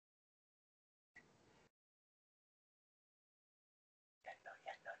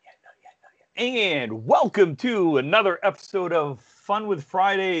and welcome to another episode of Fun with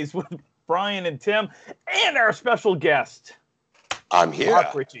Fridays with Brian and Tim, and our special guest. I'm here.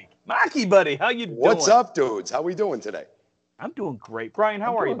 Mark Ritchie. Marky, buddy, how you doing? What's up, dudes? How we doing today? I'm doing great. Brian,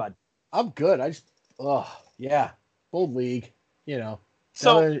 how are you, bud? I'm good. Gold League,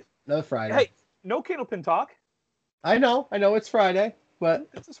 So, another Friday. Hey, no Candlepin talk. I know it's Friday, but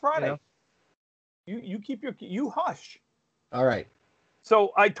it's Friday. You keep you hush. All right.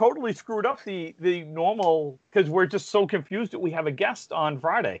 So I totally screwed up the normal because we're just so confused that we have a guest on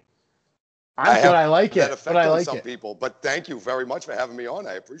Friday. I like it. That affected some people, but thank you very much for having me on.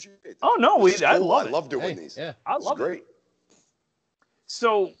 I appreciate it. Oh no, I love it. I love doing these. Yeah, I love it. Great.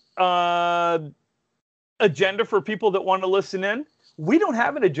 So, agenda for people that want to listen in. We don't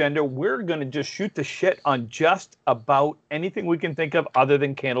have an agenda. We're going to just shoot the shit on just about anything we can think of other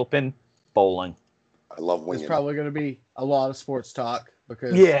than Candlepin bowling. I love winging. There's probably going to be a lot of sports talk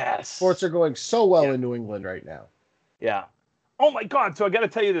because sports are going so well in New England right now. Yeah. Oh my God. So I got to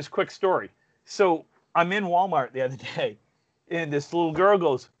tell you this quick story. So I'm in Walmart the other day and this little girl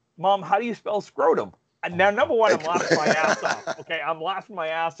goes, "Mom, how do you spell scrotum?" Now, number one, I'm laughing my ass off. Okay. I'm laughing my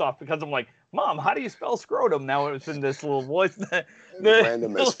ass off because I'm like, "Mom, how do you spell scrotum?" Now it's in this little voice. The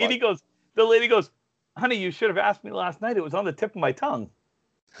lady goes, "Honey, you should have asked me last night. It was on the tip of my tongue."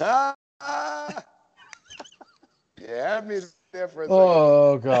 Yeah, I mean, there for a second.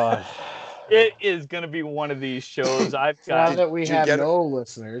 Oh God! It is going to be one of these shows. I've got. Now that we have no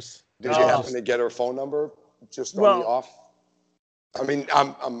listeners, did you happen to get her phone number just on the off? I mean,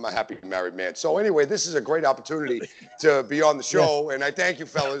 I'm a happy married man. So anyway, this is a great opportunity to be on the show, and I thank you,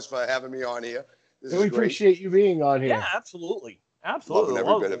 fellas, for having me on here. We appreciate you being on here. Yeah, absolutely. Loving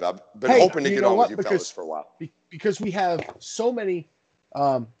every bit of it. I've been hoping to get on with you fellas for a while. Because we have so many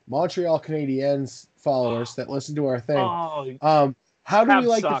Montreal Canadiens followers that listen to our thing. How do we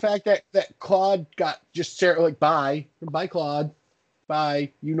like the fact that Claude got just bye Claude,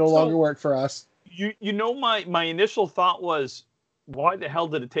 bye, you no longer work for us. You know, my initial thought was, why the hell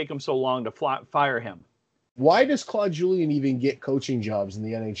did it take him so long to fire him? Why does Claude Julien even get coaching jobs in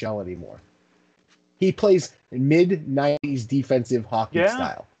the NHL anymore? He plays mid-90s defensive hockey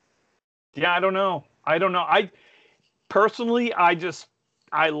style. Yeah, I don't know. I personally,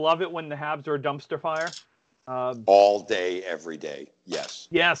 I love it when the Habs are a dumpster fire. All day, every day. Yes.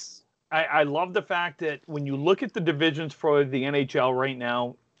 Yes. I love the fact that when you look at the divisions for the NHL right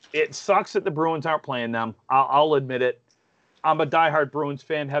now, it sucks that the Bruins aren't playing them. I'll admit it. I'm a diehard Bruins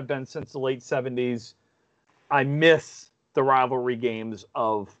fan, have been since the late 70s. I miss the rivalry games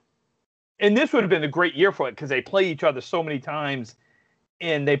and this would have been a great year for it because they play each other so many times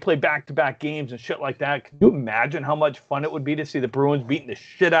and they play back-to-back games and shit like that. Can you imagine how much fun it would be to see the Bruins beating the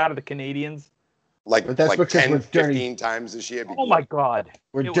shit out of the Canadians? Like 10, 15 times this year. Oh, my God.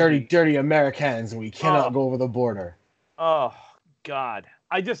 We're dirty Americans, and we cannot go over the border. Oh, God.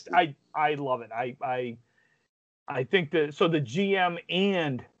 I love it. I think that, so the GM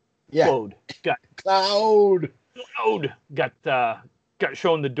and Claude got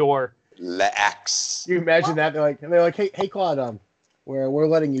shown the door. Lex. You imagine that? They're like, hey, Claude, we're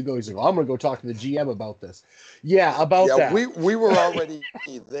letting you go. He's like, I'm going to go talk to the GM about this. Yeah, that. We were already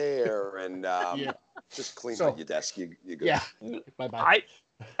there, and just clean up your desk. You good. Yeah. Bye-bye.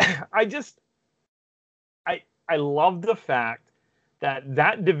 I love the fact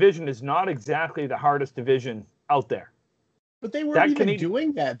that division is not exactly the hardest division out there. But they weren't even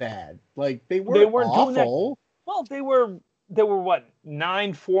doing that bad. Like, they weren't awful. Doing that. Well, they were what,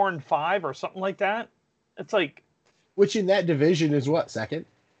 9-4-5 or something like that? It's like, which in that division is what, second?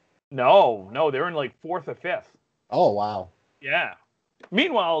 No, they're in like fourth or fifth. Oh, wow. Yeah.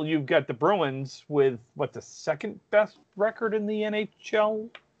 Meanwhile, you've got the Bruins with the second best record in the NHL,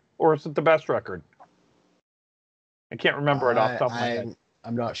 or is it the best record? I can't remember it off the top of my head.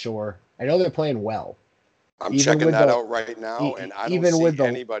 I'm not sure. I know they're playing well. I'm checking that out right now, and I don't see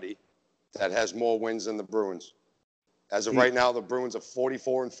anybody that has more wins than the Bruins. As of right now, the Bruins are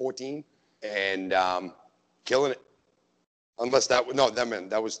 44-14 and killing it. Unless that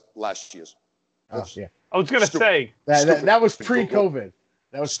was last year's. Oh, yeah. I was going to say. That was pre-COVID.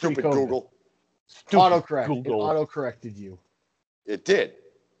 That was stupid pre-COVID. Google. Autocorrect. Google. It auto-corrected you. It did,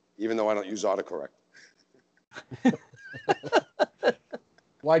 even though I don't use autocorrect.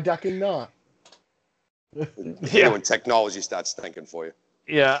 Why ducking not? When technology starts thinking for you.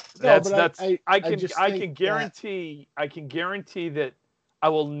 Yeah, I can guarantee that I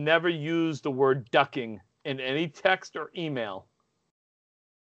will never use the word ducking in any text or email.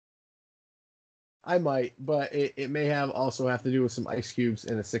 I might, but it may also have to do with some ice cubes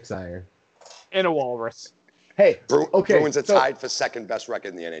and a 6-iron. And a walrus. Hey, Bruins are tied for second best record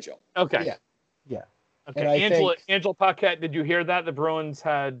in the NHL. Okay. Yeah. Yeah. Okay, Angela Paquette, did you hear that? The Bruins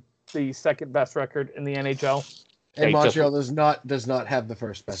had the second best record in the NHL. And Montreal does not have the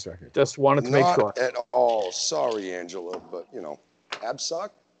first best record. Just wanted to make sure. Not at all. Sorry, Angela, but Habs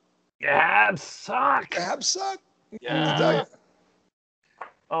suck. Habs suck. Habs suck. Yeah.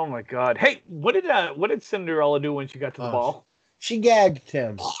 Oh my God! Hey, what did Cinderella do when she got to the ball? She gagged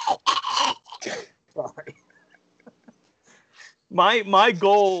him. Sorry. My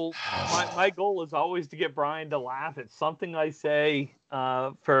goal is always to get Brian to laugh at something I say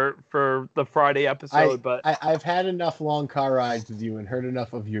for the Friday episode. But I've had enough long car rides with you and heard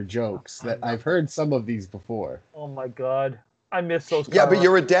enough of your jokes that I've heard some of these before. Oh my God, I miss those. Yeah, but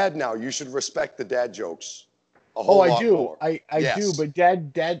you're a dad now. You should respect the dad jokes. I do. More. I do. But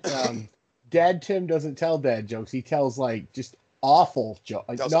Dad Tim doesn't tell dad jokes. He tells like just awful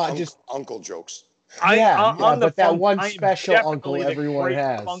jokes, not just uncle jokes. But that one special uncle everyone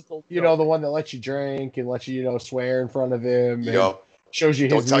has. The one that lets you drink and lets you, swear in front of him. And shows you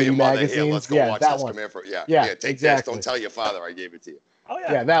his new magazines. Here, let's go watch that one. Come here for, take exactly. This. Don't tell your father I gave it to you. Oh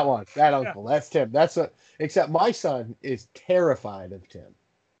yeah. Yeah, that one. That uncle. That's Tim. Except my son is terrified of Tim.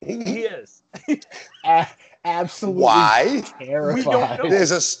 He is. Absolutely. Why? Terrified. We don't know.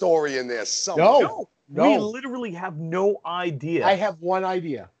 There's a story in there somewhere. No. We literally have no idea. I have one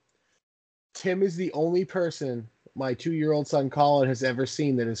idea. Tim is the only person my 2-year-old son Colin has ever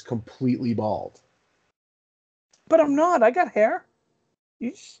seen that is completely bald. But I'm not. I got hair.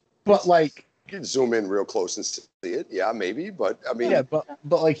 But like, you can zoom in real close and see it. Yeah, maybe. But I mean, yeah, but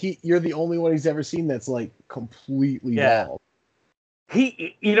like you're the only one he's ever seen that's like completely bald.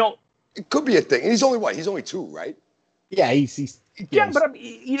 It could be a thing. He's only 2, right? Yeah, he's but I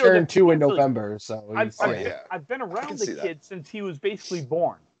mean, turned 2 in November, so I've been around the kid since he was basically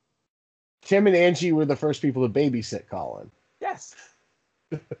born. Tim and Angie were the first people to babysit Colin. Yes.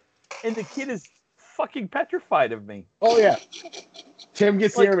 And the kid is fucking petrified of me. Oh yeah. Tim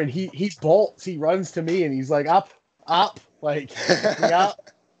gets near him and he bolts. He runs to me and he's like up, like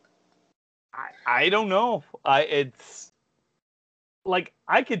up. I don't know. It's like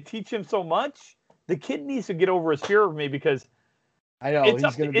I could teach him so much. The kid needs to get over his fear of me because I know it's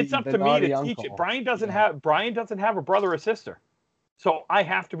up to me to uncle. teach it. Brian doesn't have a brother or sister, so I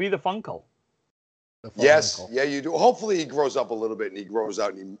have to be the funkle. Yes, uncle. Yeah, you do. Hopefully, he grows up a little bit and he grows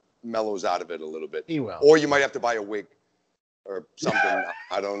out and he mellows out of it a little bit. He will. Or you might have to buy a wig or something.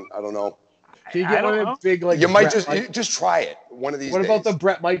 I don't know. Can you get one of the big like? You might just try it one of these. What about the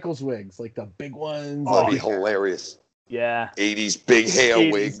Bret Michaels wigs, like the big ones? Oh, that'd be hilarious. Yeah. 80s big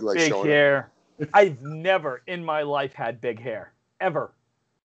hair wig, like big hair. I've never in my life had big hair ever.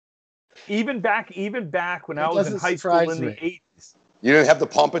 Even back when I was in high school in the 80s. You didn't have the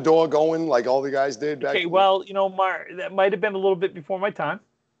pompadour going like all the guys did back. Okay, well, that might have been a little bit before my time.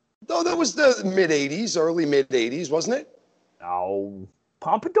 No, that was the mid-'80s, early mid-'80s, wasn't it? No.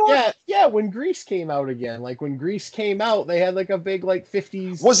 Pompadour? Yeah, when Grease came out again. Like when Grease came out, they had like a big like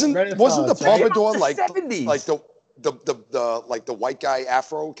 50s Wasn't the pompadour like 70s? Like the like the white guy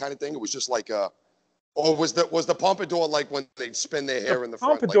afro kind of thing? It was just like a was the pompadour like when they spin their hair in the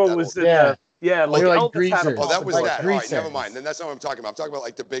front? Pompadour like was like greasers. Oh, that was that. All right, never mind. Then that's not what I'm talking about. I'm talking about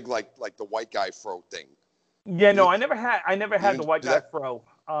like the big like the white guy fro thing. Yeah, no, I never had the white guy fro.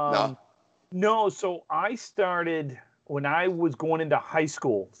 No, so I started when I was going into high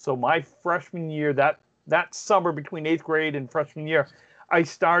school. So my freshman year, that summer between 8th grade and freshman year, I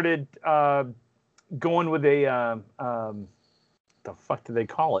started going with a the fuck do they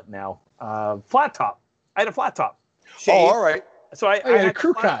call it now? Flat top. I had a flat top. Shave. Oh, all right. So I had a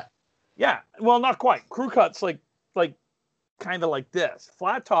crew cut. Yeah, well, not quite. Crew cut's like kind of like this.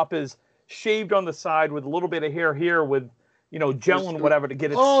 Flat top is shaved on the side with a little bit of hair here with gel and whatever to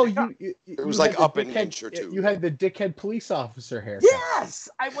get it. Oh, it was like up an inch or two. You had the dickhead police officer haircut. Yes,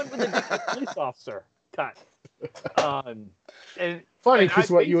 I went with the dickhead police officer cut. And funny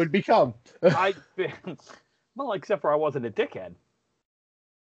because what you would become. Well, except for I wasn't a dickhead.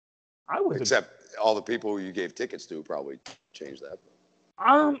 Except all the people you gave tickets to probably changed that.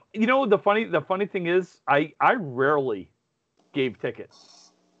 The funny thing is, I rarely gave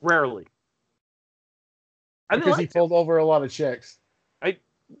tickets. Rarely. Because he pulled over a lot of chicks.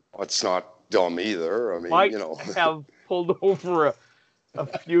 It's not dumb either. I mean, I have pulled over a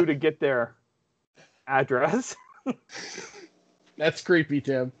few to get their address. That's creepy,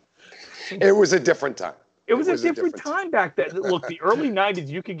 Tim. It was a different time. It was a different time back then. Look, the early 90s,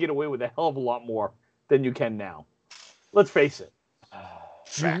 you could get away with a hell of a lot more than you can now. Let's face it.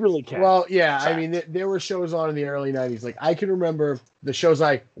 You really can. Well, yeah. Fact. I mean, there were shows on in the early 90s. Like, I can remember the shows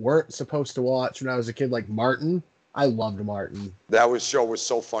I weren't supposed to watch when I was a kid, like Martin. I loved Martin. That show was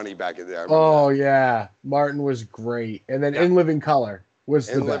so funny back in there. Oh yeah, Martin was great, and then In Living Color was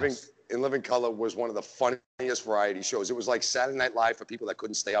the best. In Living Color was one of the funniest variety shows. It was like Saturday Night Live for people that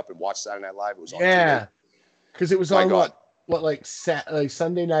couldn't stay up and watch Saturday Night Live. It was on TV. Because it was on like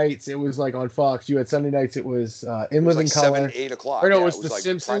Sunday nights. It was like on Fox. You had Sunday nights. It was In Living Color. 7, 8 o'clock. Or no, it was The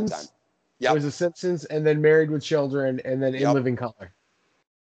Simpsons. Yeah, it was The Simpsons, and then Married with Children, and then In Living Color.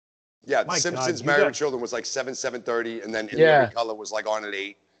 Yeah, The Simpsons Married with Children was like 7:30, and then In Living Color was like on at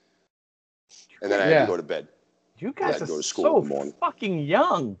 8. And then I had to go to bed. You guys are go to school in the morning. Fucking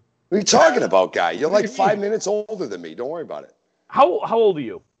young. What are you talking about, guy? You're like 5 minutes older than me. Don't worry about it. How old are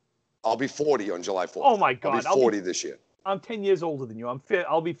you? I'll be 40 on July 4th. Oh my God! I'll be 40 this year. I'm 10 years older than you.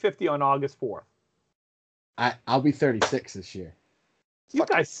 I'll be 50 on August 4th. I'll be 36 this year. You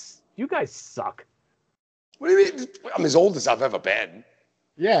guys suck. What do you mean? I'm as old as I've ever been.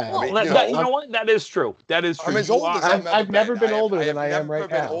 Yeah. Well, you know what? That is true. That is true. I'm as old as I've never been older than I am right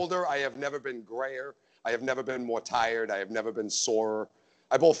now. I have never been older. I have never been grayer. I have never been more tired. I have never been sorer.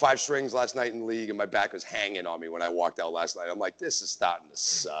 I bowled 5 strings last night in league, and my back was hanging on me when I walked out last night. I'm like, this is starting to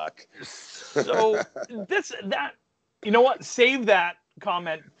suck. So you know what? Save that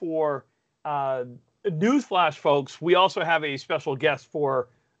comment for newsflash, folks. We also have a special guest for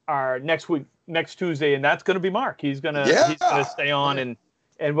our next Tuesday, and that's going to be Mark. He's gonna stay on, and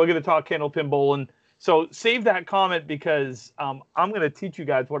we're going to talk Candlepin Bowling. So save that comment because I'm going to teach you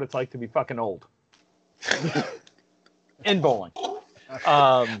guys what it's like to be fucking old in bowling.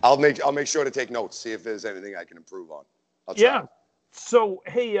 I'll make sure to take notes, see if there's anything I can improve on. I'll try. Yeah. So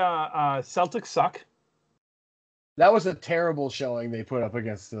hey, Celtics suck. That was a terrible showing they put up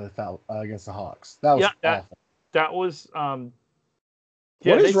against the Hawks. That was awful. That was.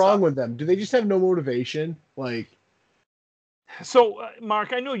 What is wrong with them? Do they just have no motivation? So,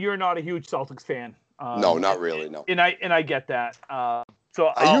 Mark, I know you're not a huge Celtics fan. No, not really. No. And I get that. I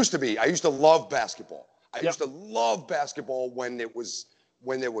used to be. I used to love basketball. I used to love basketball when there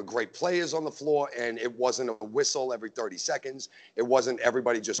were great players on the floor and it wasn't a whistle every 30 seconds. It wasn't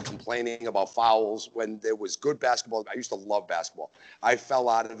everybody just complaining about fouls. When there was good basketball, I used to love basketball. I fell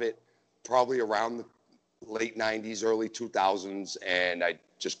out of it probably around the late 90s, early 2000s, and I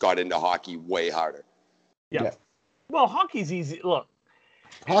just got into hockey way harder. Yeah. Well, hockey's easy. Look.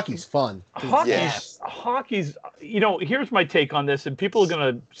 Hockey's fun. Hockey's, here's my take on this, and people are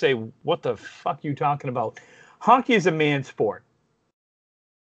going to say, what the fuck are you talking about? Hockey is a man's sport.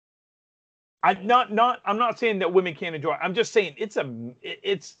 I'm not saying that women can't enjoy it. I'm just saying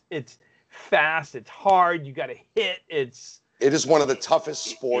it's fast, it's hard, you got to hit, It is one of the toughest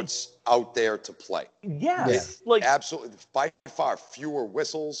sports out there to play. Yes. Absolutely. By far, fewer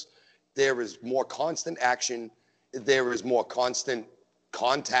whistles. There is more constant action. There is more constant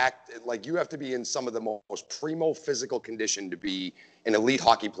contact. Like, you have to be in some of the most primo physical condition to be an elite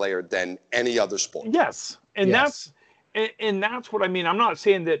hockey player than any other sport. Yes. And that's what I mean. I'm not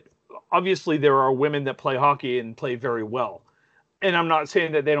saying that obviously there are women that play hockey and play very well. And I'm not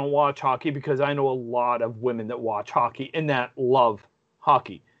saying that they don't watch hockey, because I know a lot of women that watch hockey and that love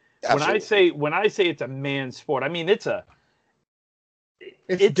hockey. Absolutely. When I say it's a man's sport, I mean it's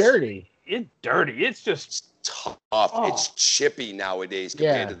dirty. It's dirty. It's just tough. Oh. It's chippy nowadays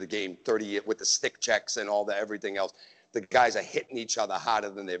compared to the game 30 with the stick checks and all the everything else. The guys are hitting each other harder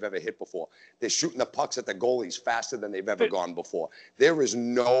than they've ever hit before. They're shooting the pucks at the goalies faster than they've ever gone before. There is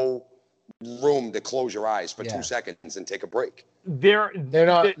no room to close your eyes for 2 seconds and take a break. They're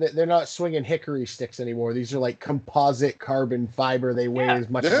not swinging hickory sticks anymore. These are like composite carbon fiber. They weigh as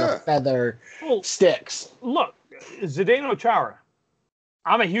much as a feather sticks. Look, Zdeno Chara.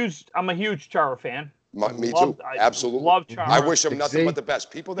 I'm a huge Chara fan. Me too. Absolutely. Love Chara. I wish him nothing but the best.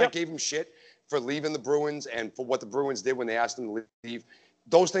 People that gave him shit for leaving the Bruins and for what the Bruins did when they asked him to leave,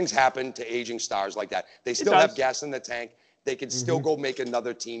 those things happen to aging stars like that. They still have gas in the tank. They can still go make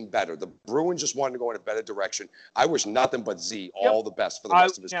another team better. The Bruins just wanted to go in a better direction. I wish nothing but Z all the best for the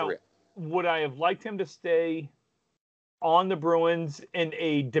rest of his career. Would I have liked him to stay on the Bruins in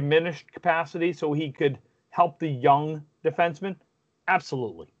a diminished capacity so he could help the young defensemen?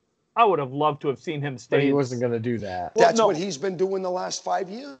 Absolutely. I would have loved to have seen him stay. But he wasn't going to do that. That's what he's been doing the last 5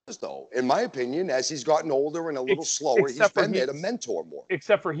 years, though. In my opinion, as he's gotten older and a little slower, he's been there to mentor more.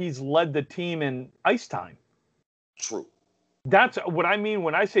 Except for he's led the team in ice time. True. That's what I mean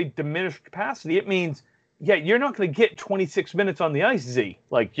when I say diminished capacity. It means, you're not going to get 26 minutes on the ice, Z.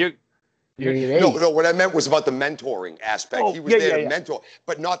 Like, No, what I meant was about the mentoring aspect. He was there to mentor,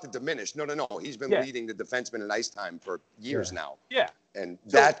 but not to diminish. No. He's been leading the defenseman in ice time for years now. Yeah. And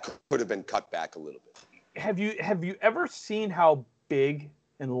that could have been cut back a little bit. Have you ever seen how big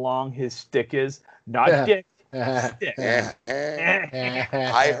and long his stick is? Not dick, I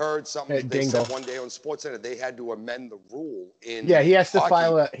heard something they said one day on SportsCenter they had to amend the rule in. Yeah, he has to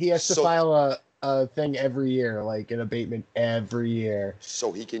file a thing every year, like an abatement every year.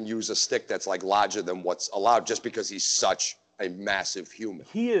 So he can use a stick that's like larger than what's allowed, just because he's such a massive human.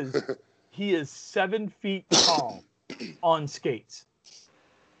 He is 7 feet tall on skates.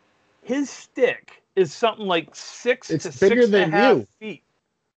 His stick is something like 6 to 6.5 feet.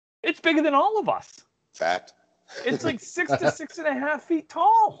 It's bigger than all of us. Fact. It's like 6 to 6.5 feet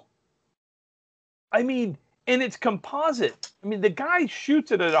tall. I mean, and it's composite. I mean, the guy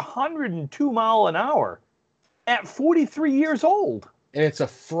shoots it at 102 miles an hour at 43 years old. And it's a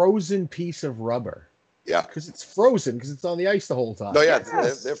frozen piece of rubber. Yeah. Because it's frozen, because it's on the ice the whole time. No, yeah,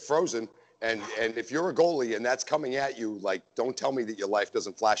 yes. they're frozen. And if you're a goalie and that's coming at you, like, don't tell me that your life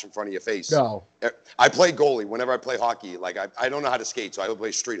doesn't flash in front of your face. No. I play goalie whenever I play hockey. Like, I don't know how to skate, so I would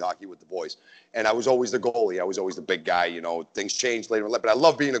play street hockey with the boys. And I was always the goalie. I was always the big guy. You know, things changed later in life. But I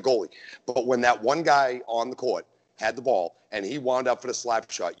love being a goalie. But when that one guy on the court had the ball and he wound up for the slap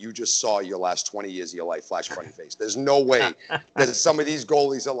shot, you just saw your last 20 years of your life flash in front of your face. There's no way that some of these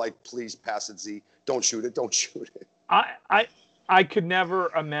goalies are like, please pass it, Z. Don't shoot it. Don't shoot it. I could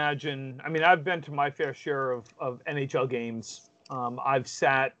never imagine. I mean, I've been to my fair share of NHL games. I've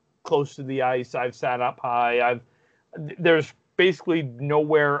sat close to the ice. I've sat up high. There's basically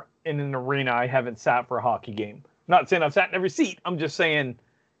nowhere in an arena I haven't sat for a hockey game. I'm not saying I've sat in every seat. I'm just saying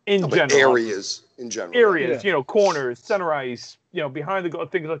in general. Areas in general. Areas, yeah. Corners, center ice, behind the goal,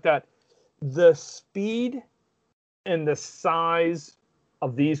 things like that. The speed and the size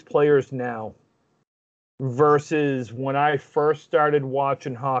of these players now versus when I first started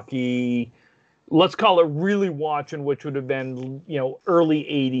watching hockey, let's call it really watching, which would have been, early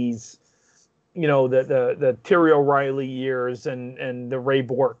 80s, the Terry O'Reilly years and the Ray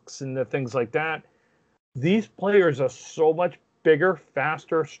Borks and the things like that. These players are so much bigger,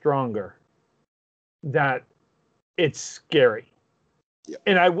 faster, stronger that it's scary. Yeah.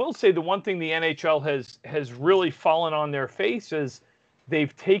 And I will say the one thing the NHL has really fallen on their face is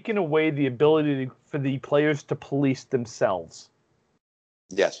they've taken away the ability for the players to police themselves.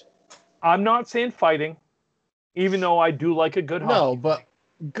 Yes. I'm not saying fighting, even though I do like a good hockey. No, but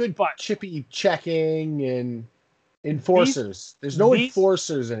good chippy checking and enforcers. There's no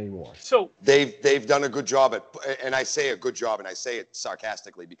enforcers anymore. So they've done a good job and I say a good job, and I say it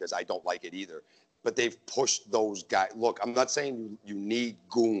sarcastically because I don't like it either. But they've pushed those guys. Look, I'm not saying you need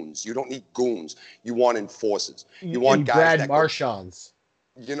goons. You don't need goons. You want enforcers. You want guys Brad Marchands.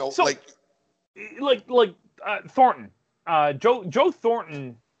 Like Thornton. Joe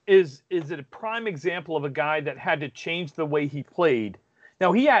Thornton is a prime example of a guy that had to change the way he played.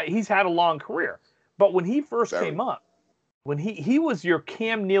 Now he's had a long career, but when he first came up, when he was your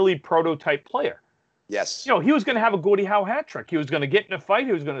Cam Neely prototype player. Yes. He was going to have a Gordie Howe hat trick. He was going to get in a fight.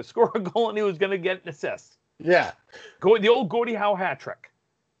 He was going to score a goal, and he was going to get an assist. Yeah. The old Gordie Howe hat trick.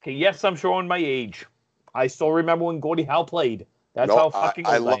 Okay, yes, I'm showing my age. I still remember when Gordie Howe played. That's how fucking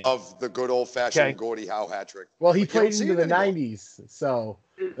I love the good old-fashioned Gordie Howe hat trick. Well, he played into the 90s, so.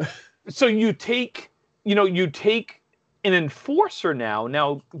 So you take an enforcer now.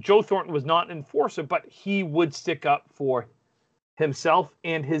 Now, Joe Thornton was not an enforcer, but he would stick up for himself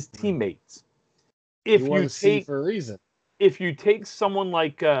and his teammates. If you take for a reason. If you take someone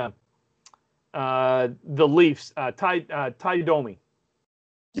like the Leafs, Ty Domi.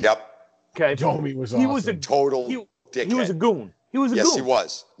 Yep. Okay. Domi was awesome. He was a total dickhead. He was a goon. Yes, he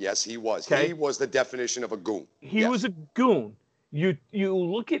was. Yes, he was. Okay. He was the definition of a goon. He was a goon. You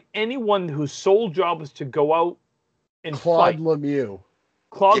look at anyone whose sole job was to go out and Claude fight. Lemieux.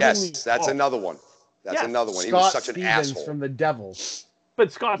 Yes, that's another one. That's another one. He was such an asshole. From the Devils.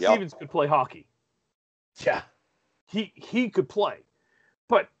 But Scott Stevens could play hockey. Yeah. He could play.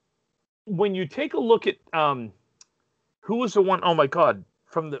 But when you take a look at who was the one, oh my God,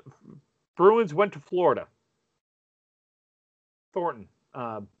 from the Bruins went to Florida. Thornton.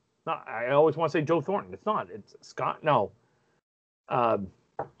 I always want to say Joe Thornton. It's not. It's Scott. No.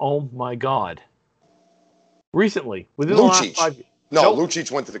 Oh my God. Recently, within the last 5 years. No,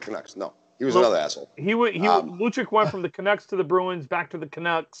 Lucic went to the Canucks. No, he was another asshole. Lucic went from the Canucks to the Bruins, back to the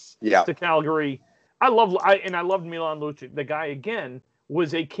Canucks, to Calgary. I loved Milan Lucic. The guy again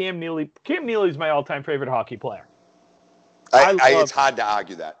was a Cam Neely. Cam Neely is my all-time favorite hockey player. It's hard to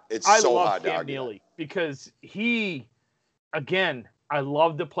argue that. It's so hard to argue Neely because he, again, I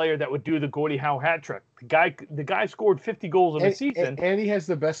love the player that would do the Gordie Howe hat trick. The guy scored 50 goals in a season. And he has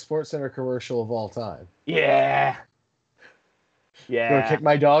the best SportsCenter commercial of all time. Yeah. Yeah. You want to kick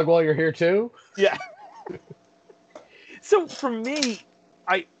my dog while you're here too? Yeah. So for me,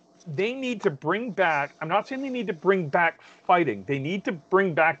 they need to bring back, I'm not saying they need to bring back fighting. They need to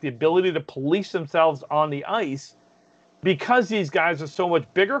bring back the ability to police themselves on the ice because these guys are so much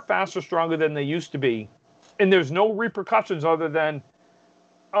bigger, faster, stronger than they used to be. And there's no repercussions other than,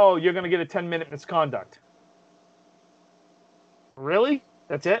 oh, you're going to get a 10-minute misconduct. Really?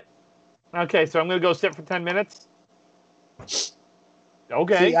 That's it? Okay, so I'm going to go sit for 10 minutes?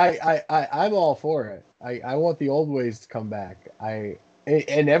 Okay. See, I'm all for it. I want the old ways to come back.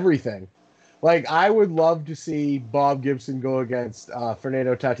 And everything. Like, I would love to see Bob Gibson go against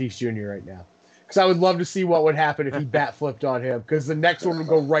Fernando Tatis Jr. right now. Because I would love to see what would happen if he bat flipped on him. Because the next one would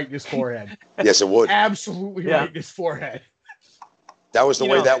go right in his forehead. Yes, it would. Absolutely right in his forehead. That was the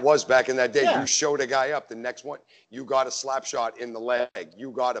way that was back in that day. Yeah. You showed a guy up. The next one, you got a slap shot in the leg.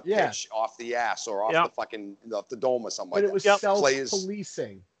 You got a pitch off the ass or off the fucking off the dome or something like that. But it was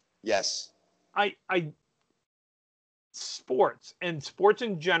self-policing. Yes. Sports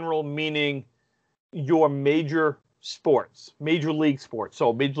in general, meaning your major sports, major league sports.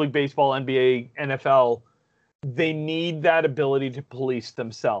 So Major League Baseball, NBA, NFL, they need that ability to police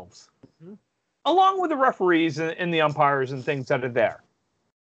themselves. Mm-hmm. Along with the referees and the umpires and things that are there.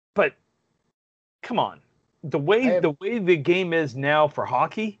 But come on, the way the game is now for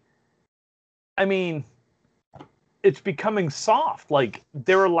hockey, I mean, it's becoming soft. Like,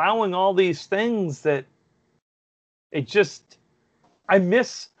 they're allowing all these things that it just, I'm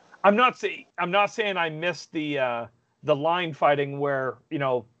not saying I miss the line fighting where, you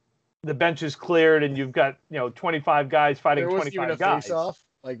know, the bench is cleared and you've got, you know, 25 guys fighting 25 guys. Face-off.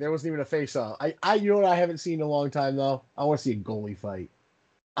 Like, there wasn't even a face-off. You know what I haven't seen in a long time, though? I want to see a goalie fight.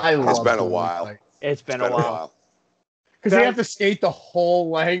 It's been a while. It's been a while. Because they have to skate the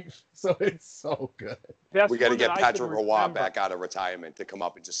whole length, so it's so good. We got to get Patrick Roy back out of retirement to come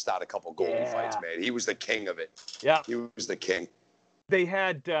up and just start a couple goalie fights, man. He was the king of it. Yeah. He was the king. They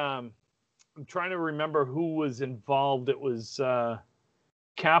had, I'm trying to remember who was involved. It was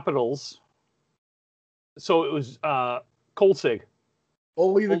Capitals. So it was Kolzig.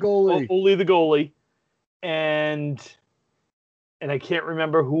 Ole the goalie. Ole the goalie. And I can't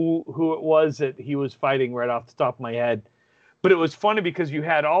remember who it was that he was fighting right off the top of my head. But it was funny because you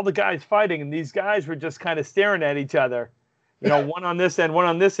had all the guys fighting, and these guys were just kind of staring at each other. You know, one on this end, one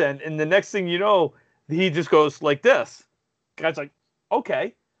on this end. And the next thing you know, he just goes like this. Guy's like,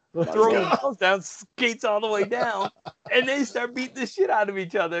 okay. Throw his balls down, skates all the way down, and they start beating the shit out of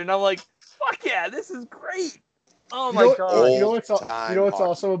each other. And I'm like, fuck yeah, this is great. Oh my God. You know what's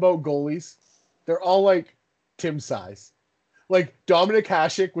also about goalies? They're all like Tim size. Like, Dominic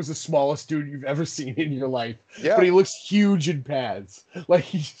Hasek was the smallest dude you've ever seen in your life. Yeah. But he looks huge in pads. Like,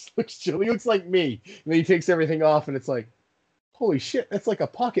 he just looks chill. He looks like me. And then he takes everything off, and it's like, holy shit, that's like a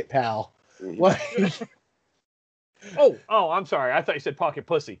pocket pal. Mm-hmm. Like, oh, I'm sorry. I thought you said pocket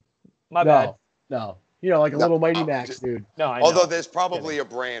pussy. My bad. No. You know, like a little Mighty Max, dude. No, I know. Although there's probably a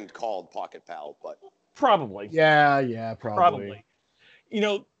brand called Pocket Pal, but... Probably. Yeah, probably. You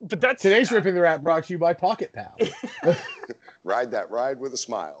know, but that's... Today's Ripping the Rap brought to you by Pocket Pal. Ride that ride with a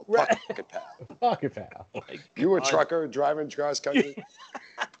smile. Pocket Pal. Pocket Pal. Oh, you a trucker driving cross country?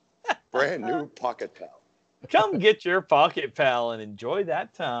 Brand new Pocket Pal. Come get your Pocket Pal and enjoy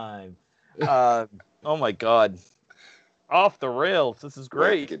that time. Oh my God. Off the rails. This is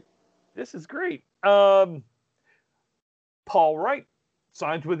great. This is great. Paul Wright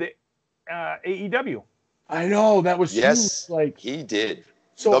signed with the AEW. I know, that was huge. Like, he did.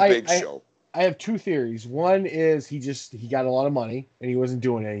 So the big show. I have two theories. One is he got a lot of money and he wasn't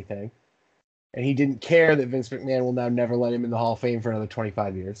doing anything. And he didn't care that Vince McMahon will now never let him in the Hall of Fame for another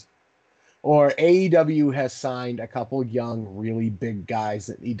 25 years. Or AEW has signed a couple young, really big guys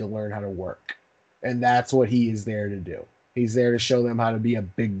that need to learn how to work. And that's what he is there to do. He's there to show them how to be a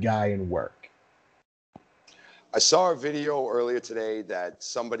big guy and work. I saw a video earlier today that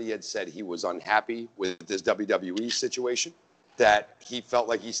somebody had said he was unhappy with this WWE situation, that he felt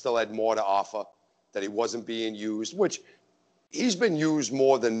like he still had more to offer, that he wasn't being used, which he's been used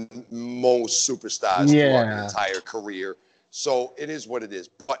more than most superstars throughout his entire career. So it is what it is.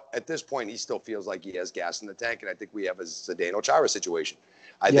 But at this point, he still feels like he has gas in the tank, and I think we have a Zdeno Chara situation.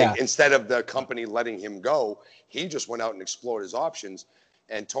 I think instead of the company letting him go, he just went out and explored his options.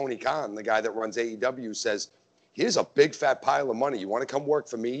 And Tony Khan, the guy that runs AEW, says, here's a big fat pile of money. You want to come work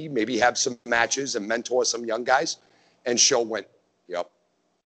for me, maybe have some matches and mentor some young guys? And Show went, yep.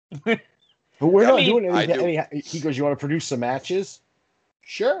 But we're not doing anything. He goes, you want to produce some matches?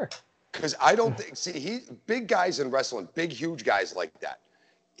 Sure. Because I don't think, big guys in wrestling, big, huge guys like that,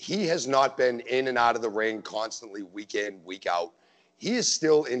 he has not been in and out of the ring constantly, week in, week out. he is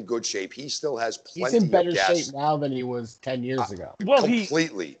still in good shape. He still has plenty He's in better of gas. shape now than he was 10 years ago. Well,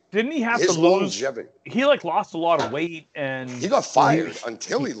 completely. Didn't he have his to lose? Longevity. He like lost a lot of weight, and he got fired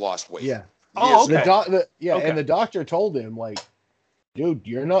until he lost weight. Yeah. Oh, okay. And the doctor told him, like, dude,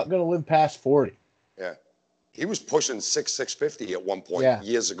 you're not going to live past 40. Yeah. He was pushing 650 at one point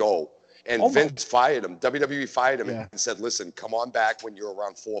years ago. And Vince fired him. WWE fired him and said, listen, come on back when you're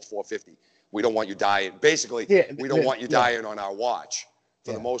around 450. We don't want you dying. Basically, we don't want you dying on our watch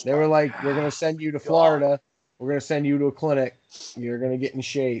for the most part. They were like, we're going to send you to Florida. We're going to send you to a clinic. You're going to get in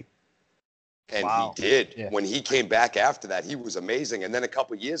shape. And he did. Yeah. When he came back after that, he was amazing. And then a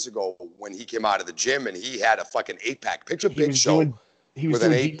couple of years ago, when he came out of the gym and he had a fucking 8-pack. Picture Big Show with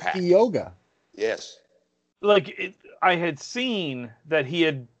an 8-pack. Yoga. Yes. Like, I had seen that he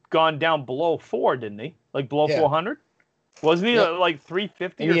had gone down below 4, didn't he? Like below 400? Wasn't he like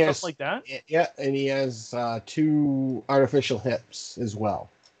 350 or something like that? Yeah, and he has 2 artificial hips as well.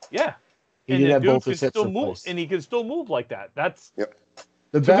 Yeah. He did have both his hips replaced. And he can still move like that. That's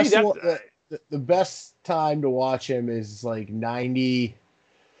the best. The best time to watch him is like 95,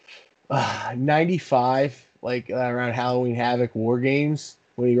 like around Halloween Havoc War Games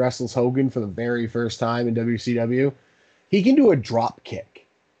when he wrestles Hogan for the very first time in WCW. He can do a drop kick.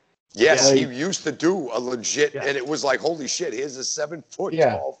 Yes, he used to do a legit, and it was like, holy shit, here's a 7-foot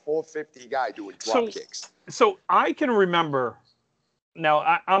tall, 450 guy doing drop kicks. So I can remember,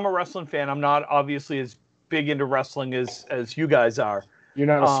 now I'm a wrestling fan. I'm not obviously as big into wrestling as you guys are. You're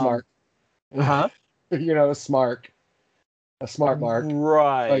not a smart. Huh? You're not a smart mark.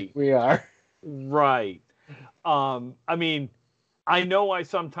 Right. Like we are. Right. I mean, I know I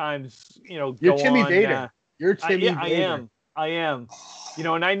sometimes, You're go Timmy on. Vader. You're Timmy Vader. I am.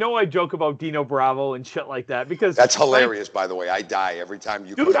 And I know I joke about Dino Bravo and shit like that because that's hilarious. By the way, I die every time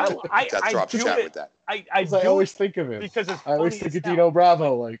you come to Death Drop Chat with that. I always think of him because I always think of Dino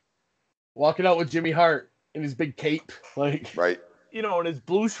Bravo, like walking out with Jimmy Hart in his big cape, like right. And his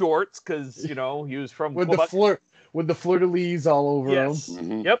blue shorts because he was from with the fleur-de-lis all over him.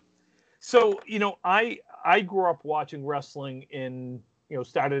 Mm-hmm. Yep. So I grew up watching wrestling in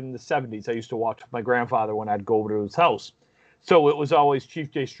started in the 70s. I used to watch with my grandfather when I'd go over to his house. So it was always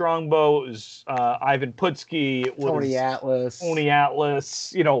Chief Jay Strongbow. It was Ivan Putski. It was Tony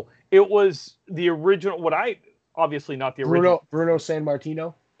Atlas. It was the original. Obviously not the original. Bruno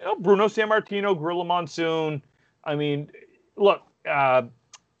Sammartino. Bruno Sammartino, Gorilla Monsoon. I mean, look. Classy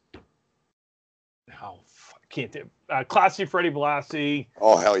Freddie Blassie.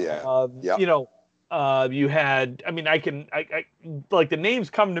 Oh hell yeah! You had. I mean, I like the names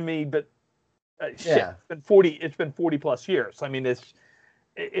come to me, but. It's been 40 plus years. I mean,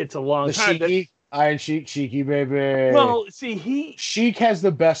 it's a long time. Iron Sheik, Sheiky baby. Well, see, Sheik has the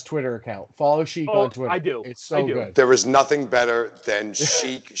best Twitter account. Follow Sheik on Twitter. I do. It's so good. There is nothing better than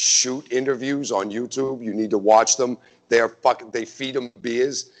Sheik shoot interviews on YouTube. You need to watch them. They feed him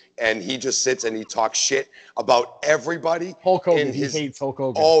beers, and he just sits and he talks shit about everybody. Hulk Hogan. He hates Hulk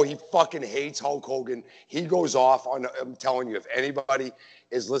Hogan. Oh, he fucking hates Hulk Hogan. He goes off on. I'm telling you, if anybody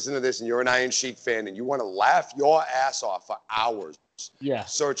is listening to this and you're an Iron Sheik fan and you want to laugh your ass off for hours,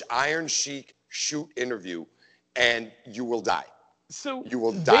 search Iron Sheik shoot interview, and you will die. So you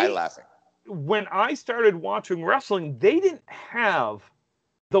will die laughing. When I started watching wrestling, they didn't have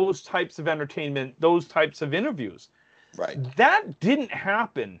those types of entertainment, those types of interviews. Right. That didn't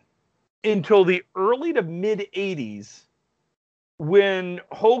happen until the early to mid 80s when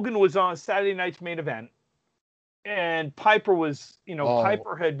Hogan was on Saturday Night's Main Event and Piper was,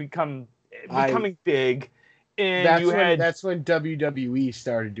 Piper had becoming big. And that's when WWE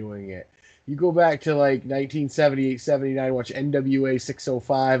started doing it. You go back to like 1978, 79, watch NWA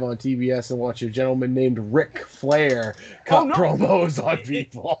 605 on TBS and watch a gentleman named Ric Flair cut promos on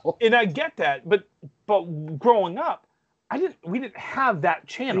people. And I get that, but growing up, we didn't have that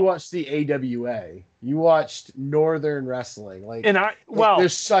channel. You watched the AWA. You watched Northern Wrestling.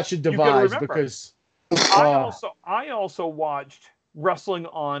 There's such a divide because I also watched wrestling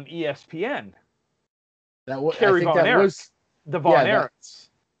on ESPN. That was the Von Erichs.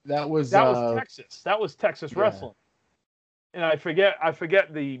 That was Texas. That was Texas wrestling. And I forget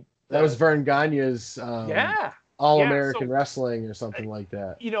the. That was Vern Gagne's. All American Wrestling or something like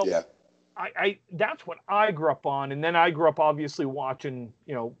that. I that's what I grew up on, and then I grew up obviously watching.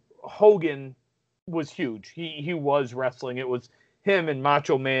 Hogan was huge. He was wrestling. It was him and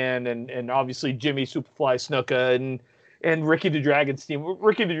Macho Man and obviously Jimmy Superfly Snuka and Ricky the Dragon Steamboat.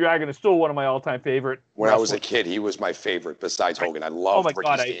 Ricky the Dragon is still one of my all-time favorite. When I was a kid, he was my favorite besides Hogan. I loved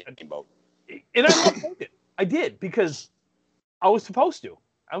Ricky Steamboat. And I loved Hogan. I did because I was supposed to.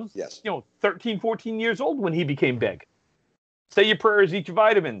 I was 13, 14 years old when he became big. Say your prayers, eat your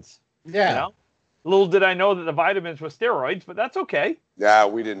vitamins. Yeah. You know? Little did I know that the vitamins were steroids, but that's okay. Yeah,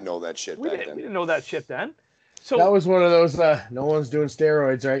 we didn't know that shit back then. We didn't know that shit then. So that was one of those, no one's doing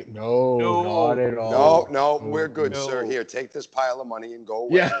steroids, right? No, not at all. No, we're good, sir. Here, take this pile of money and go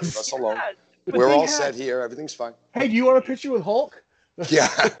away. Yes. Leave us alone. We're all set here. Everything's fine. Hey, do you want a picture with Hulk?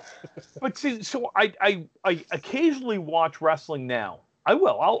 Yeah. But see, so I occasionally watch wrestling now. I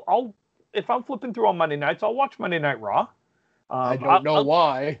will. I'll if I'm flipping through on Monday nights, I'll watch Monday Night Raw. I don't know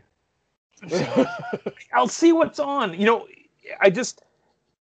why. I'll see what's on. You know,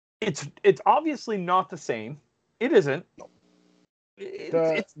 it's obviously not the same. It isn't.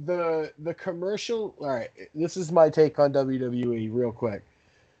 The commercial. All right, this is my take on WWE real quick.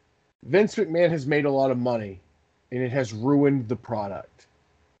 Vince McMahon has made a lot of money, and it has ruined the product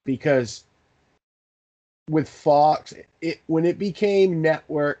because with Fox, when it became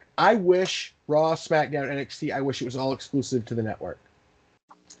network, I wish Raw, SmackDown, NXT, I wish it was all exclusive to the network.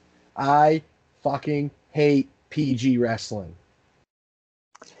 I fucking hate PG wrestling.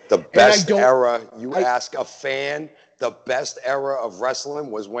 The best era, ask a fan, the best era of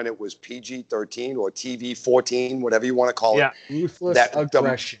wrestling was when it was PG-13 or TV-14, whatever you want to call it. Ruthless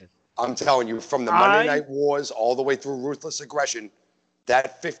aggression. I'm telling you, from the Monday Night Wars all the way through Ruthless Aggression,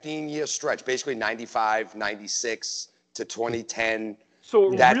 that 15-year stretch, basically 95, 96 to 2010, so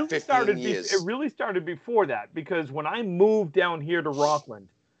that really 15 years. It really started before that, because when I moved down here to Rockland,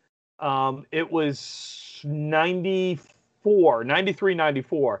 it was 93,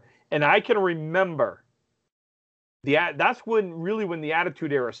 94. And I can remember that's when the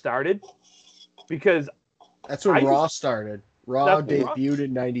Attitude Era started, because that's when Raw started. Raw debuted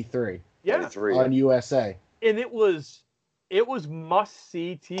in 93. Yeah. 93. On USA. And it was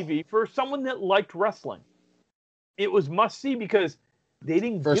must-see TV for someone that liked wrestling. It was must-see because they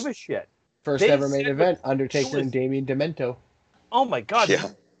didn't give a shit. First ever main event, Undertaker and Damien Demento. Oh my God. Yeah.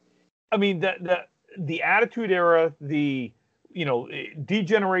 I mean, the Attitude Era,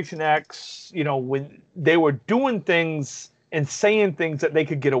 D-Generation X, when they were doing things and saying things that they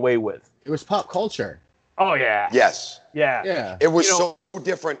could get away with. It was pop culture. Oh, yeah. Yes. Yeah. It was so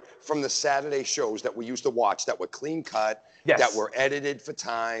different from the Saturday shows that we used to watch that were clean cut, that were edited for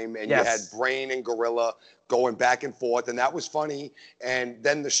time, and you had Brain and Gorilla going back and forth, and that was funny. And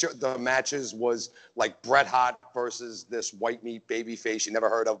then the matches was like Bret Hart versus this white meat babyface you never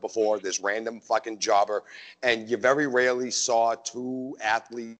heard of before, this random fucking jobber. And you very rarely saw two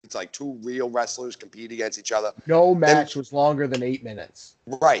athletes, like two real wrestlers, compete against each other. No match was longer than 8 minutes.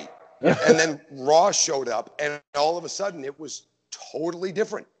 Right. And then Raw showed up, and all of a sudden it was totally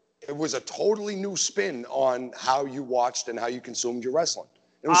different. It was a totally new spin on how you watched and how you consumed your wrestling.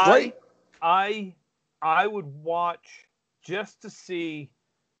 It was great. I would watch just to see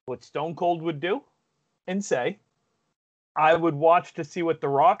what Stone Cold would do and say. I would watch to see what The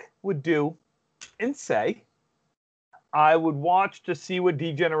Rock would do and say. I would watch to see what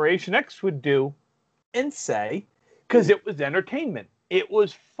D-Generation X would do and say, because it was entertainment. It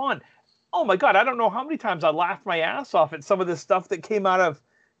was fun. Oh my God, I don't know how many times I laughed my ass off at some of the stuff that came out of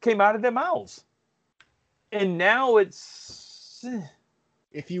their mouths. And now it's,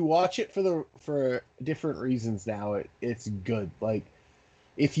 if you watch it for different reasons now, it's good. Like,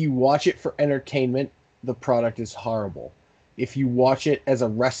 if you watch it for entertainment, the product is horrible. If you watch it as a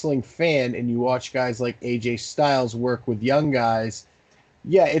wrestling fan and you watch guys like AJ Styles work with young guys,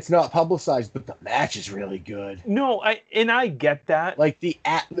 yeah, it's not publicized, but the match is really good. No, I get that. Like the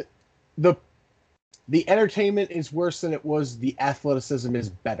entertainment is worse than it was. The athleticism is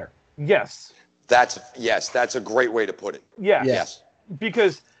better. Yes. That's a great way to put it. Yeah. Yes.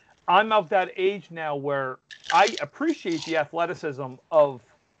 Because I'm of that age now where I appreciate the athleticism of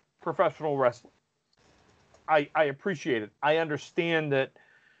professional wrestling. I appreciate it. I understand that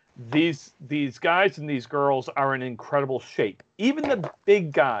these guys and these girls are in incredible shape. Even the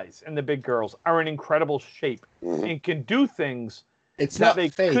big guys and the big girls are in incredible shape and can do things. It's not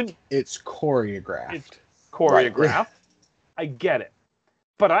fake. It's choreographed. It's choreographed. Right. I get it.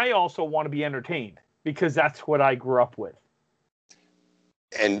 But I also want to be entertained because that's what I grew up with.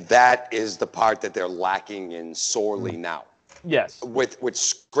 And that is the part that they're lacking in sorely now. Yes. With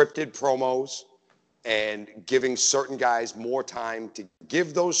scripted promos and giving certain guys more time to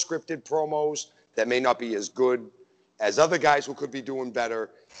give those scripted promos that may not be as good as other guys who could be doing better.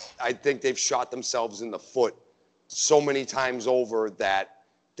 I think they've shot themselves in the foot so many times over that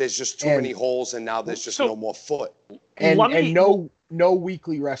there's just too many holes, and now there's just no more foot. And no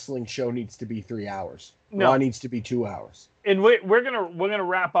weekly wrestling show needs to be 3 hours. No. Raw needs to be 2 hours. And we're gonna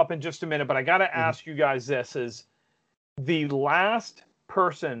wrap up in just a minute, but I gotta ask you guys this: is the last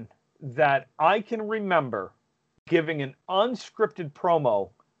person that I can remember giving an unscripted promo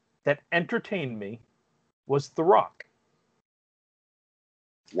that entertained me was The Rock.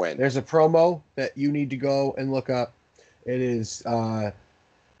 When? There's a promo that you need to go and look up. It is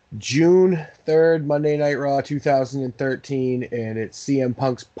June 3rd, Monday Night Raw 2013, and it's CM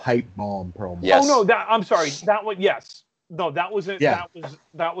Punk's pipe bomb promo. Yes. Oh no, I'm sorry. That one, yes. No, that was it. Yeah.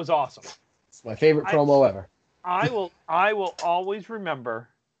 That was awesome. It's my favorite promo ever. I will always remember,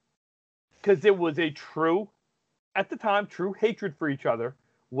 because there was at the time, true hatred for each other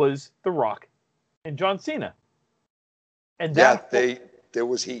was The Rock and John Cena. And there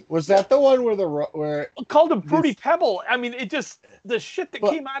was heat. Was that the one where called him Fruity Pebble? I mean, the shit that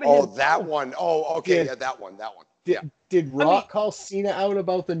came out of him. Oh, that one. Oh, okay, that one. Did Rock call Cena out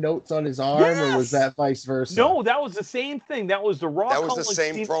about the notes on his arm, or was that vice versa? No, that was the same thing. That was The Rock. That was the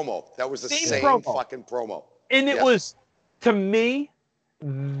same promo. That was the same fucking promo. And it was, to me,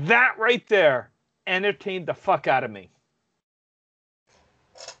 that right there entertained the fuck out of me.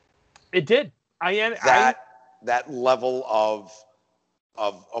 It did. That level of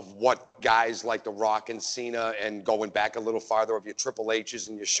what guys like The Rock and Cena, and going back a little farther, of your Triple H's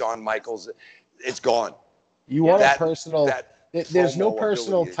and your Shawn Michaels, it's gone. You want a personal. There's no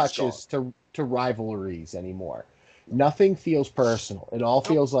personal touches to rivalries anymore. Nothing feels personal. It all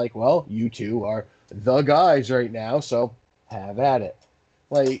feels like, well, you two are the guys right now, so have at it.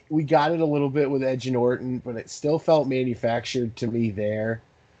 Like, we got it a little bit with Edge and Orton, but it still felt manufactured to me there.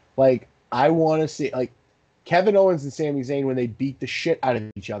 Like, I want to see, like, Kevin Owens and Sami Zayn, when they beat the shit out of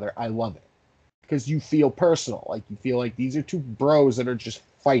each other, I love it. Because you feel personal. Like, you feel like these are two bros that are just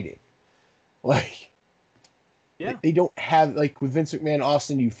fighting. Like, they don't have, like, with Vince McMahon,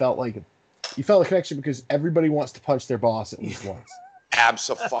 Austin, you felt a connection because everybody wants to punch their boss at least once.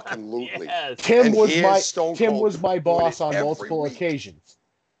 Absolutely. Yes. Tim was my boss on multiple occasions.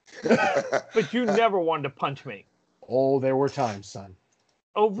 But you never wanted to punch me. Oh, there were times, son.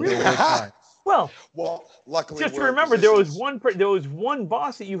 Oh, really? There were times. Well, luckily, just remember, there was one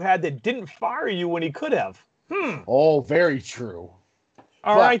boss that you had that didn't fire you when he could have. Oh, very true.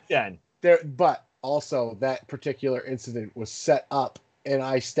 All right then. But also, that particular incident was set up, and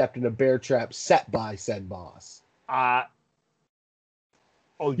I stepped in a bear trap set by said boss.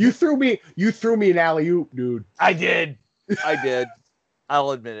 You threw me an alley-oop, dude. I did.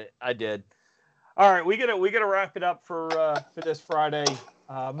 I'll admit it. I did. All right, we gotta wrap it up for this Friday.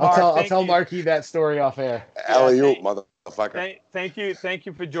 Mark, I'll tell Marky that story off air. Alley-oop, motherfucker. Thank you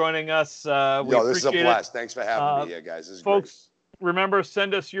for joining us. This is a blast. Thanks for having me here, guys. This is folks. Great. Remember,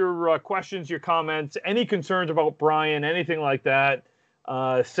 send us your questions, your comments, any concerns about Brian, anything like that.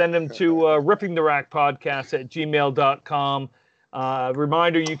 Send them to rippingtherackpodcast@gmail.com.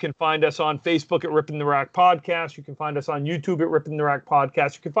 Reminder, you can find us on Facebook at Ripping the Rack Podcast. You can find us on YouTube at Ripping the Rack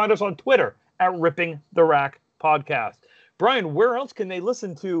Podcast. You can find us on Twitter at Ripping the Rack Podcast. Brian, where else can they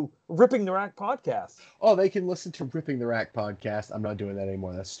listen to Ripping the Rack Podcast? Oh, they can listen to Ripping the Rack Podcast. I'm not doing that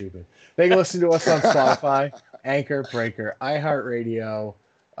anymore. That's stupid. They can listen to us on Spotify, Anchor, Breaker, iHeartRadio,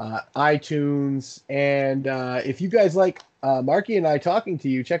 iTunes. And if you guys like Marky and I talking to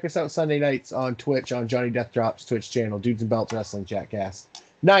you, check us out Sunday nights on Twitch on Johnny Death Drop's Twitch channel, Dudes and Belts Wrestling Chatcast,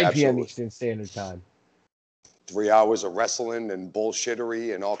 9 p.m. Eastern Standard Time. 3 hours of wrestling and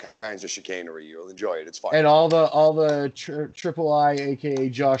bullshittery and all kinds of chicanery. You'll enjoy it. It's fun. And all the Triple I, aka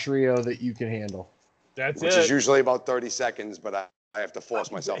Josh Rio, that you can handle. Which is usually about 30 seconds, but I have to force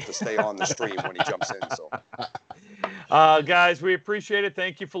myself to stay on the stream when he jumps in. So, guys, we appreciate it.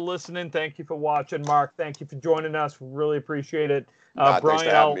 Thank you for listening. Thank you for watching. Mark, thank you for joining us. We really appreciate it. Brian, thanks for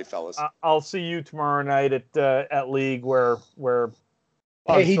having me, fellas. I'll see you tomorrow night at League where.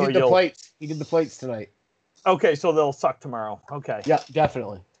 Hey, he did the plates. He did the plates tonight. Okay, so they'll suck tomorrow. Okay. Yeah,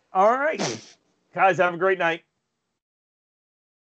 definitely. All right. Guys, have a great night.